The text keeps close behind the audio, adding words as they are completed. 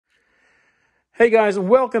Hey guys, and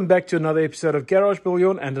welcome back to another episode of Garage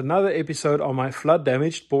Bouillon and another episode on my flood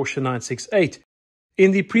damaged Porsche 968. In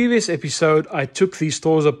the previous episode, I took these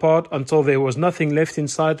doors apart until there was nothing left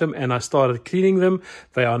inside them and I started cleaning them.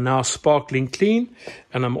 They are now sparkling clean,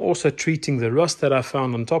 and I'm also treating the rust that I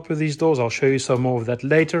found on top of these doors. I'll show you some more of that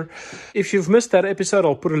later. If you've missed that episode,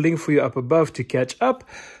 I'll put a link for you up above to catch up.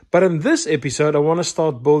 But in this episode, I want to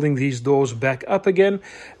start building these doors back up again.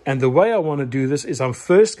 And the way I want to do this is I'm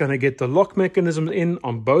first going to get the lock mechanism in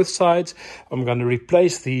on both sides. I'm going to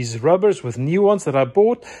replace these rubbers with new ones that I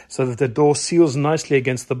bought so that the door seals nicely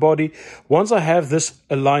against the body. Once I have this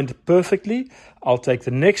aligned perfectly, I'll take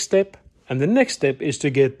the next step. And the next step is to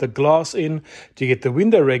get the glass in, to get the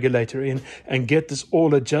window regulator in, and get this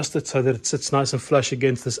all adjusted so that it sits nice and flush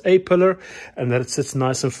against this A-pillar, and that it sits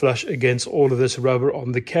nice and flush against all of this rubber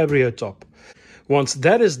on the Cabrio top. Once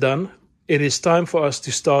that is done, it is time for us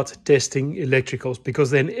to start testing electricals,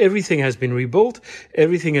 because then everything has been rebuilt,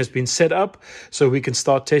 everything has been set up, so we can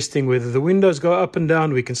start testing whether the windows go up and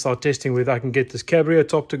down, we can start testing whether I can get this Cabrio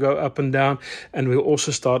top to go up and down, and we'll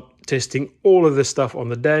also start testing all of this stuff on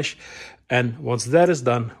the dash. And once that is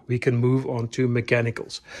done, we can move on to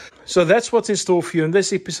mechanicals. So that's what's in store for you in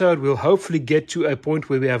this episode. We'll hopefully get to a point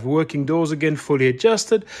where we have working doors again, fully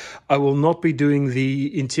adjusted. I will not be doing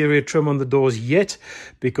the interior trim on the doors yet,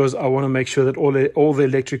 because I want to make sure that all the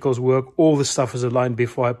electricals work, all the stuff is aligned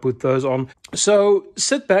before I put those on. So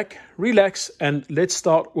sit back, relax, and let's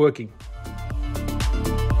start working.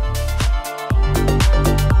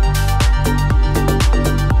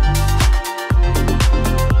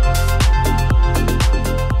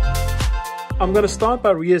 I'm going to start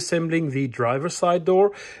by reassembling the driver's side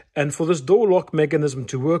door, and for this door lock mechanism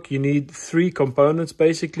to work, you need three components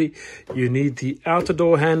basically. You need the outer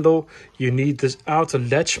door handle, you need this outer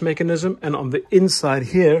latch mechanism, and on the inside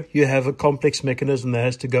here you have a complex mechanism that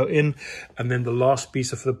has to go in, and then the last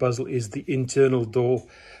piece of the puzzle is the internal door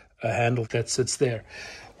handle that sits there.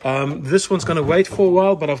 This one's going to wait for a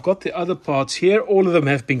while, but I've got the other parts here. All of them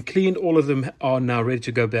have been cleaned, all of them are now ready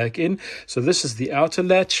to go back in. So this is the outer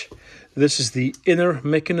latch, this is the inner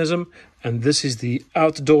mechanism, and this is the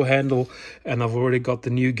outdoor handle, and I've already got the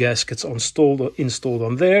new gaskets installed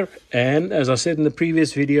on there. And as I said in the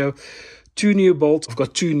previous video, 2 new bolts. I've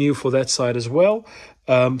got 2 new for that side as well.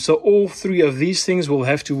 So all 3 of these things will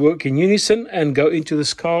have to work in unison and go into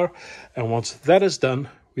this car, and once that is done,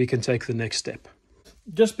 we can take the next step.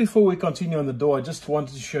 Just before we continue on the door, I just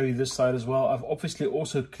wanted to show you this side as well. I've obviously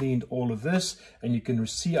also cleaned all of this, and you can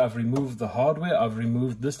see I've removed the hardware. I've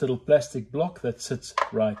removed this little plastic block that sits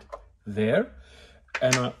right there.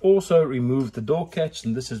 And I also removed the door catch,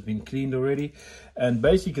 and this has been cleaned already. And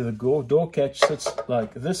basically the door catch sits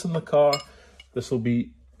like this in the car. This will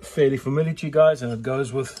be fairly familiar to you guys, and it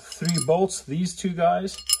goes with 3 bolts, these 2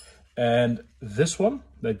 guys, and this one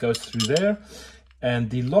that goes through there.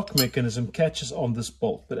 And the lock mechanism catches on this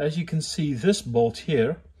bolt. But as you can see, this bolt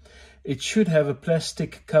here, it should have a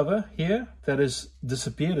plastic cover here that has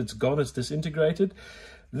disappeared. It's gone, it's disintegrated.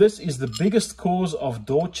 This is the biggest cause of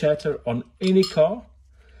door chatter on any car,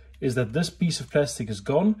 is that this piece of plastic is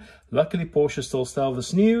gone. Luckily, Porsche still sell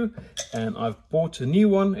this new, and I've bought a new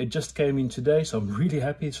one. It just came in today, so I'm really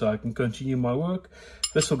happy, so I can continue my work.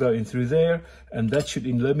 This will go in through there, and that should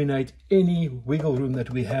eliminate any wiggle room that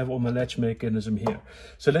we have on the latch mechanism here.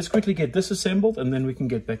 So let's quickly get this assembled, and then we can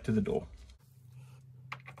get back to the door.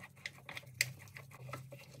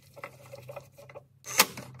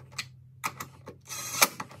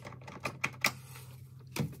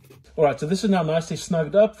 Alright, so this is now nicely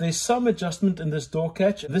snugged up. There's some adjustment in this door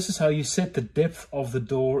catch. This is how you set the depth of the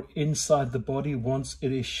door inside the body once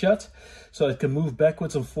it is shut. So it can move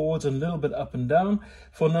backwards and forwards and a little bit up and down.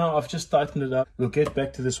 For now, I've just tightened it up. We'll get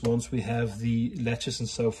back to this once we have the latches and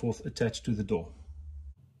so forth attached to the door.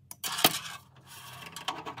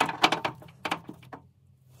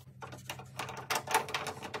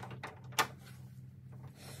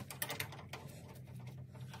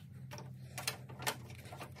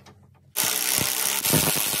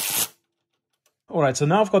 Alright, so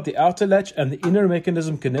now I've got the outer latch and the inner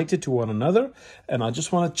mechanism connected to one another, and I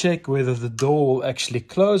just want to check whether the door will actually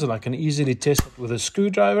close, and I can easily test it with a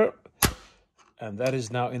screwdriver. And that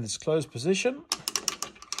is now in its closed position.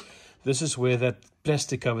 This is where that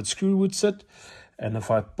plastic covered screw would sit, and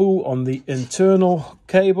if I pull on the internal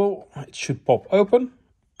cable, it should pop open,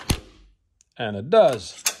 and it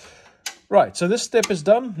does. Right, so this step is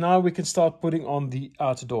done. Now we can start putting on the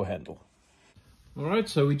outer door handle. Alright,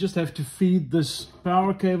 so we just have to feed this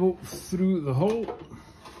power cable through the hole,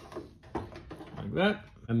 like that,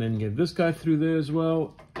 and then get this guy through there as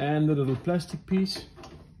well, and the little plastic piece.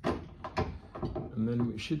 And and then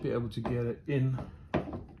we should be able to get it in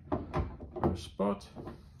a spot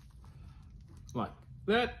like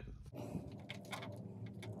that.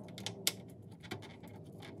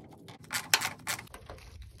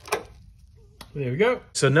 There we go.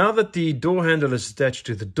 So now that the door handle is attached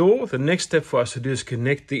to the door, the next step for us to do is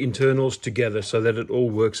connect the internals together so that it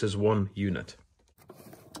all works as one unit.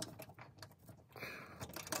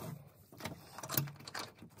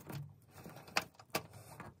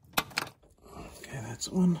 Okay, that's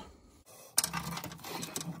one.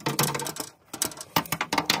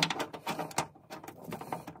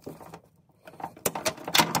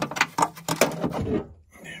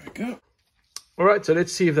 There we go. All right, so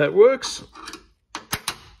let's see if that works.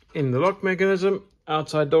 In the lock mechanism,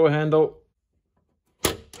 outside door handle.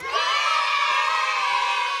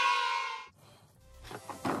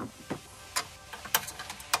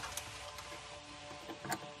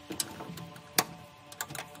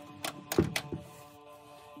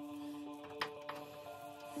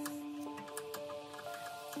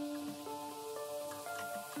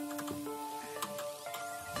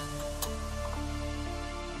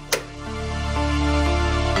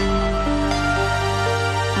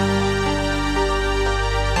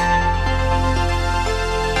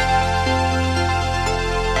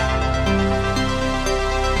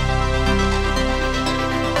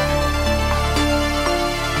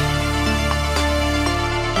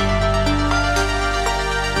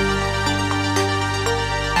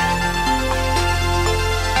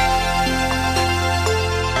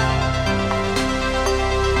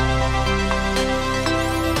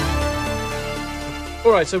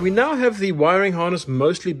 Alright, so we now have the wiring harness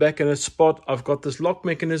mostly back in its spot. I've got this lock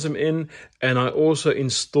mechanism in, and I also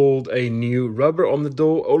installed a new rubber on the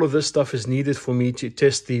door. All of this stuff is needed for me to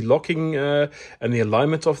test the locking and the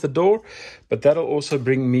alignment of the door. But that'll also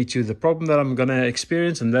bring me to the problem that I'm going to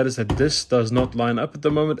experience, and that is that this does not line up at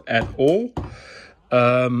the moment at all.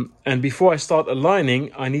 And before I start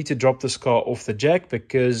aligning, I need to drop this car off the jack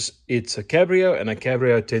because it's a cabrio, and a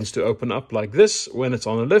cabrio tends to open up like this when it's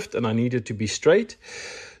on a lift, and I need it to be straight.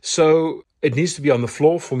 So it needs to be on the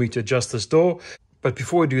floor for me to adjust this door. But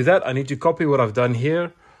before I do that, I need to copy what I've done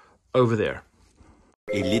here over there.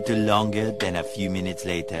 A little longer than a few minutes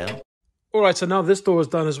later. Alright, so now this door is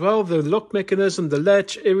done as well. The lock mechanism, the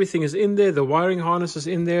latch, everything is in there. The wiring harness is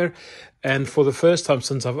in there. And for the first time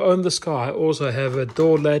since I've owned this car, I also have a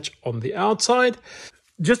door latch on the outside.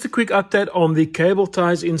 Just a quick update on the cable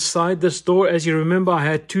ties inside this door. As you remember, I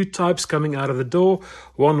had two types coming out of the door.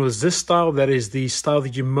 One was this style, that is the style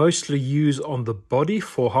that you mostly use on the body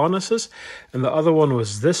for harnesses. And the other one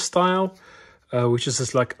was this style, which is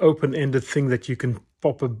this like open-ended thing that you can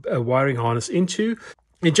pop a wiring harness into.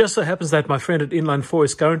 It just so happens that my friend at Inline 4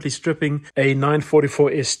 is currently stripping a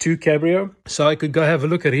 944 S2 Cabrio. So I could go have a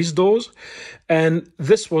look at his doors. And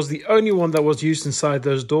this was the only one that was used inside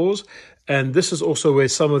those doors. And this is also where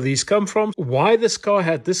some of these come from. Why this car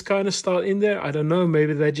had this kind of style in there, I don't know.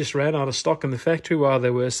 Maybe they just ran out of stock in the factory while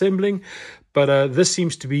they were assembling. But this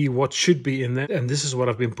seems to be what should be in there. And this is what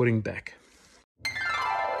I've been putting back.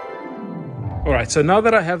 Alright, so now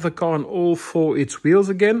that I have the car on all four its wheels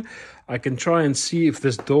again, I can try and see if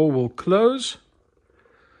this door will close.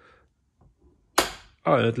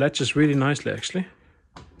 Oh, it latches really nicely actually.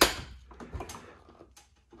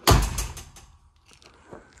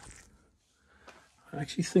 I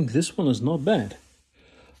actually think this one is not bad.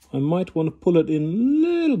 I might want to pull it in a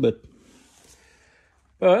little bit.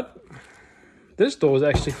 But this door is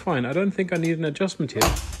actually fine. I don't think I need an adjustment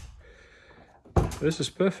here. This is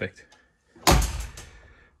perfect.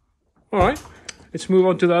 Alright, let's move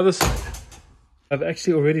on to the other side. I've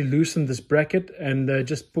actually already loosened this bracket and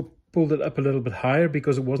just pulled it up a little bit higher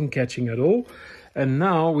because it wasn't catching at all. And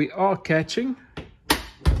now we are catching,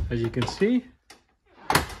 as you can see.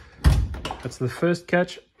 That's the first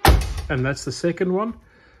catch and that's the second one.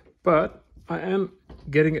 But I am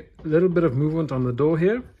getting a little bit of movement on the door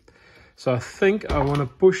here. So I think I want to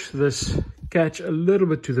push this catch a little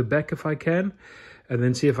bit to the back if I can, and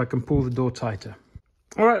then see if I can pull the door tighter.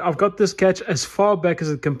 Alright, I've got this catch as far back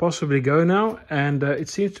as it can possibly go now, and it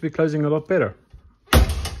seems to be closing a lot better.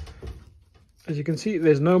 As you can see,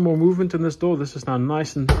 there's no more movement in this door. This is now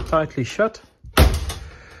nice and tightly shut.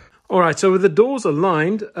 Alright, so with the doors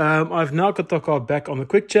aligned, I've now got the car back on the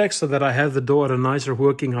quick jack so that I have the door at a nicer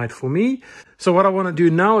working height for me. So what I want to do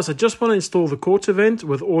now is I just want to install the quarter vent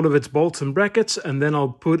with all of its bolts and brackets, and then I'll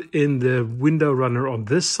put in the window runner on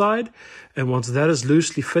this side. And once that is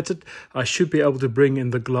loosely fitted, I should be able to bring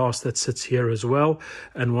in the glass that sits here as well.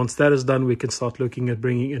 And once that is done, we can start looking at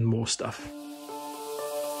bringing in more stuff.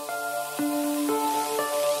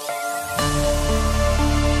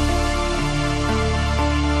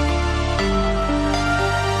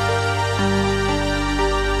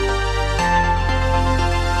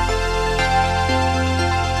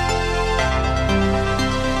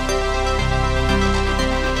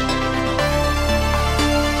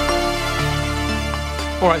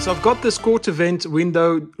 All right, so I've got this quarter vent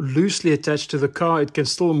window loosely attached to the car. It can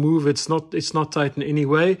still move. It's not tight in any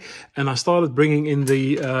way. And I started bringing in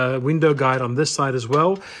the window guide on this side as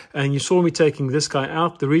well. And you saw me taking this guy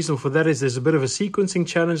out. The reason for that is there's a bit of a sequencing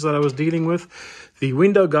challenge that I was dealing with. The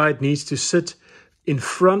window guide needs to sit in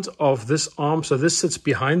front of this arm, so this sits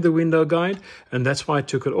behind the window guide, and that's why I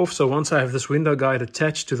took it off. So once I have this window guide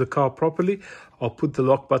attached to the car properly, I'll put the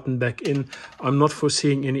lock button back in. I'm not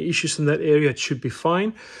foreseeing any issues in that area. It should be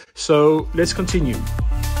fine. So let's continue.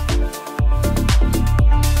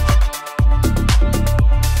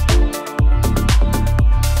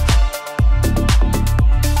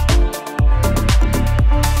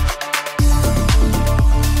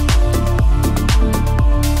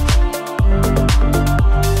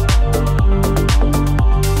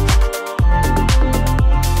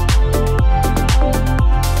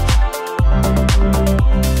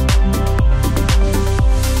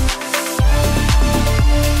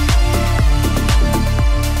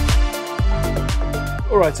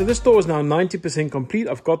 Alright, so this door is now 90% complete.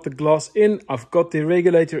 I've got the glass in, I've got the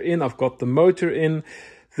regulator in, I've got the motor in.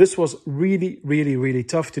 This was really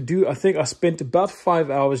tough to do. I think I spent about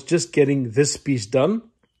 5 hours just getting this piece done.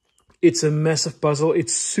 It's a massive puzzle,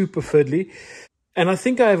 it's super fiddly. And I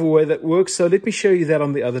think I have a way that works, so let me show you that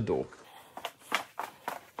on the other door.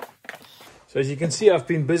 So as you can see, I've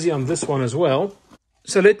been busy on this one as well.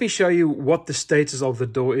 So let me show you what the status of the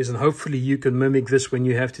door is, and hopefully you can mimic this when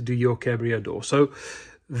you have to do your Cabrio door. So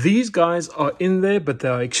these guys are in there, but they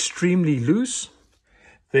are extremely loose.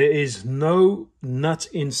 There is no nut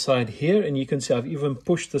inside here, and you can see I've even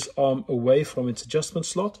pushed this arm away from its adjustment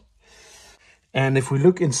slot. And if we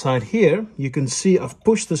look inside here, you can see I've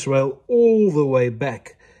pushed this rail all the way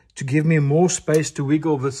back to give me more space to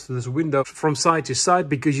wiggle this window from side to side,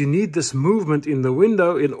 because you need this movement in the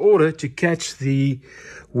window in order to catch the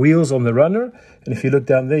wheels on the runner. And if you look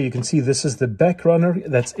down there, you can see this is the back runner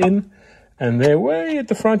that's in, and there way at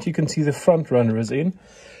the front you can see the front runner is in.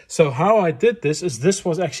 So how I did this is this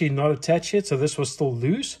was actually not attached yet, so this was still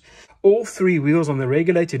loose. All three wheels on the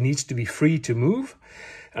regulator needs to be free to move.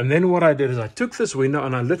 And then what I did is I took this window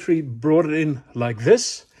and I literally brought it in like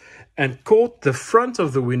this and caught the front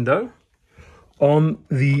of the window on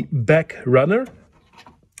the back runner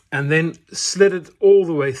and then slid it all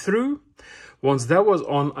the way through. Once that was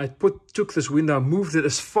on, I took this window, moved it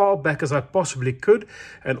as far back as I possibly could,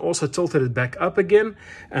 and also tilted it back up again.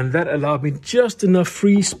 And that allowed me just enough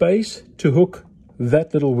free space to hook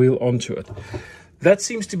that little wheel onto it. That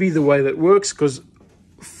seems to be the way that works, because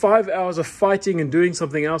 5 hours of fighting and doing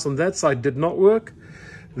something else on that side did not work.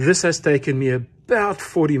 This has taken me about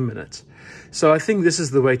 40 minutes. So I think this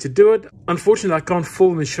is the way to do it. Unfortunately, I can't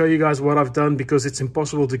film and show you guys what I've done because it's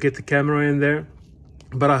impossible to get the camera in there.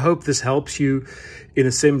 But I hope this helps you in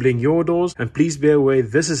assembling your doors. And please be aware,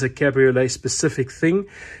 this is a cabriolet specific thing.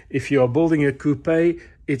 If you are building a coupe,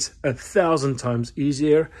 it's 1,000 times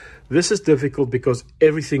easier. This is difficult because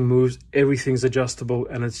everything moves, everything's adjustable,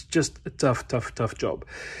 and it's just a tough job.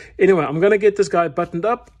 Anyway, I'm going to get this guy buttoned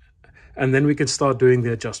up, and then we can start doing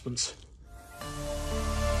the adjustments.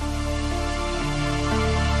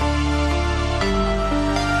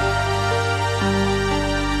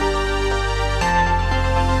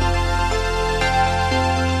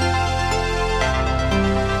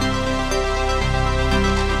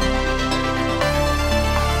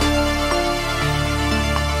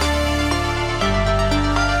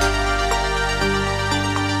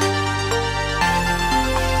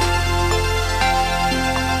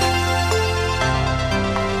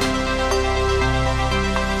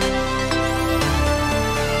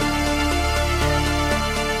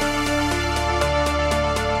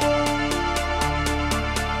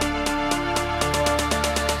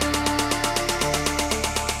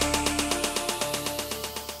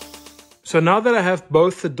 So now that I have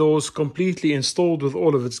both the doors completely installed with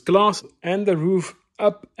all of its glass and the roof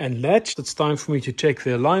up and latched, it's time for me to check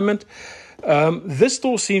the alignment. This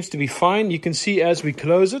door seems to be fine. You can see as we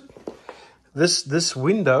close it, this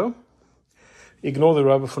window, ignore the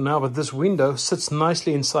rubber for now, but this window sits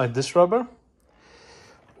nicely inside this rubber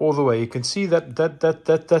all the way. You can see that's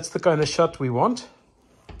the kind of shut we want.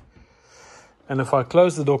 And if I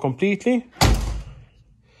close the door completely,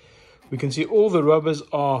 we can see all the rubbers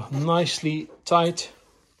are nicely tight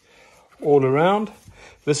all around.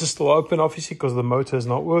 This is still open, obviously, because the motor is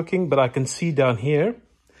not working, but I can see down here,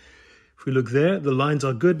 if we look there, the lines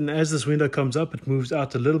are good, and as this window comes up, it moves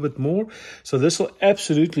out a little bit more. So this will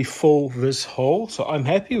absolutely fill this hole. So I'm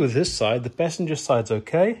happy with this side. The passenger side's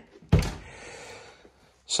okay.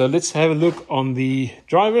 So let's have a look on the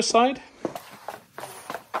driver's side.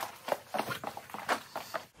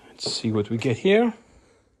 Let's see what we get here.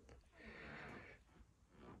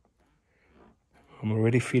 I'm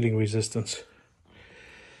already feeling resistance.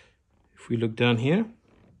 If we look down here,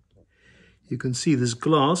 you can see this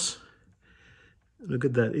glass. Look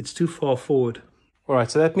at that, it's too far forward. All right,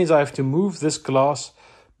 so that means I have to move this glass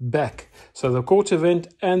back. So the quarter vent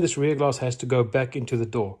and this rear glass has to go back into the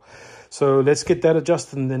door. So let's get that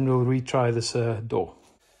adjusted and then we'll retry this door.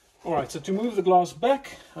 All right, so to move the glass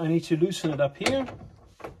back, I need to loosen it up here.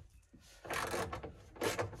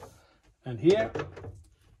 And here.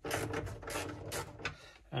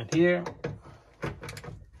 And here.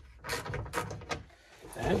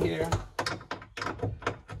 And here.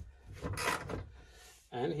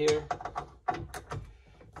 And here.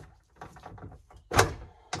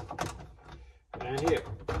 And here.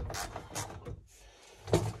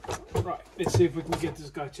 Right, let's see if we can get this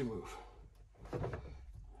guy to move.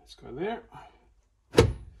 Let's go there.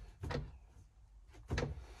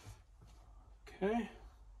 Okay.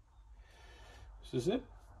 This is it.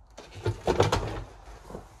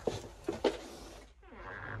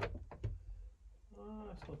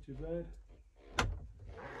 That's not too bad.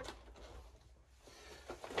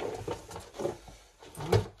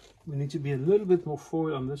 We need to be a little bit more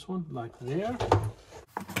forward on this one, like there.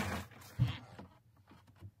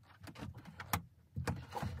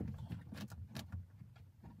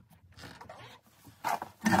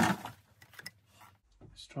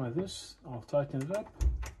 Let's try this. I'll tighten it up.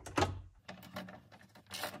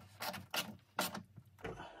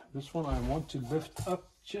 This one I want to lift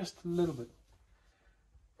up just a little bit.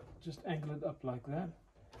 Just angle it up like that.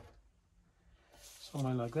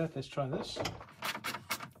 Something like that. Let's try this.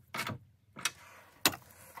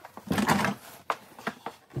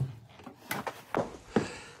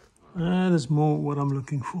 That is more what I'm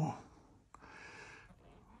looking for.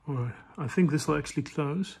 Alright, I think this will actually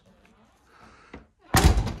close.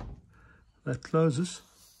 That closes.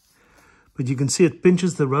 But you can see it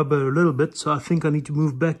pinches the rubber a little bit, so I think I need to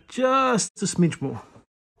move back just a smidge more.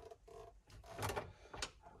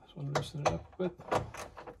 Just want to loosen it up a bit.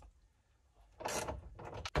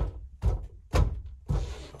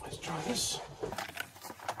 Let's try this.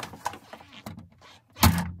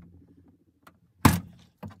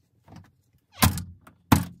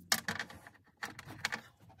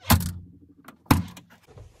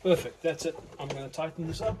 Perfect, that's it. I'm going to tighten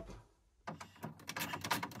this up.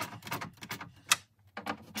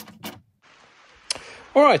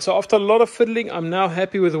 Alright, so after a lot of fiddling, I'm now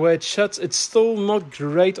happy with the way it shuts. It's still not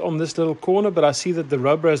great on this little corner, but I see that the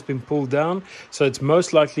rubber has been pulled down. So it's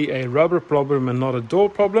most likely a rubber problem and not a door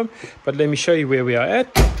problem. But let me show you where we are at.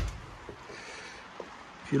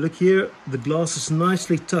 If you look here, the glass is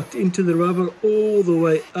nicely tucked into the rubber all the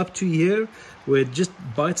way up to here, where it just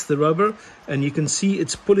bites the rubber. And you can see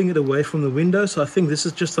it's pulling it away from the window. So I think this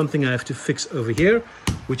is just something I have to fix over here,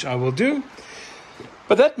 which I will do.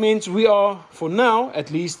 But that means we are, for now,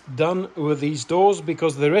 at least done with these doors,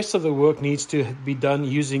 because the rest of the work needs to be done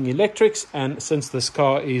using electrics. And since this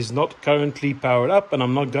car is not currently powered up, and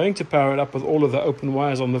I'm not going to power it up with all of the open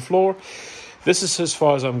wires on the floor, this is as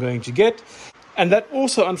far as I'm going to get. And that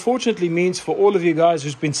also, unfortunately, means for all of you guys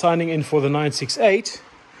who's been signing in for the 968,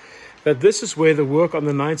 that this is where the work on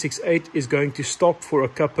the 968 is going to stop for a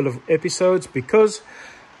couple of episodes, because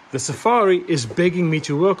the Safari is begging me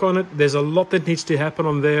to work on it. There's a lot that needs to happen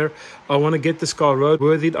on there. I want to get this car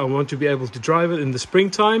roadworthy. I want to be able to drive it in the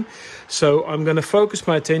springtime. So I'm going to focus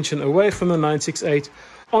my attention away from the 968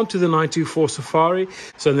 onto the 924 Safari.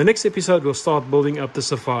 So in the next episode, we'll start building up the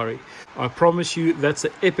Safari. I promise you, that's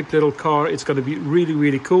an epic little car. It's going to be really,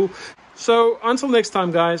 really cool. So until next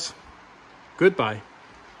time, guys, goodbye.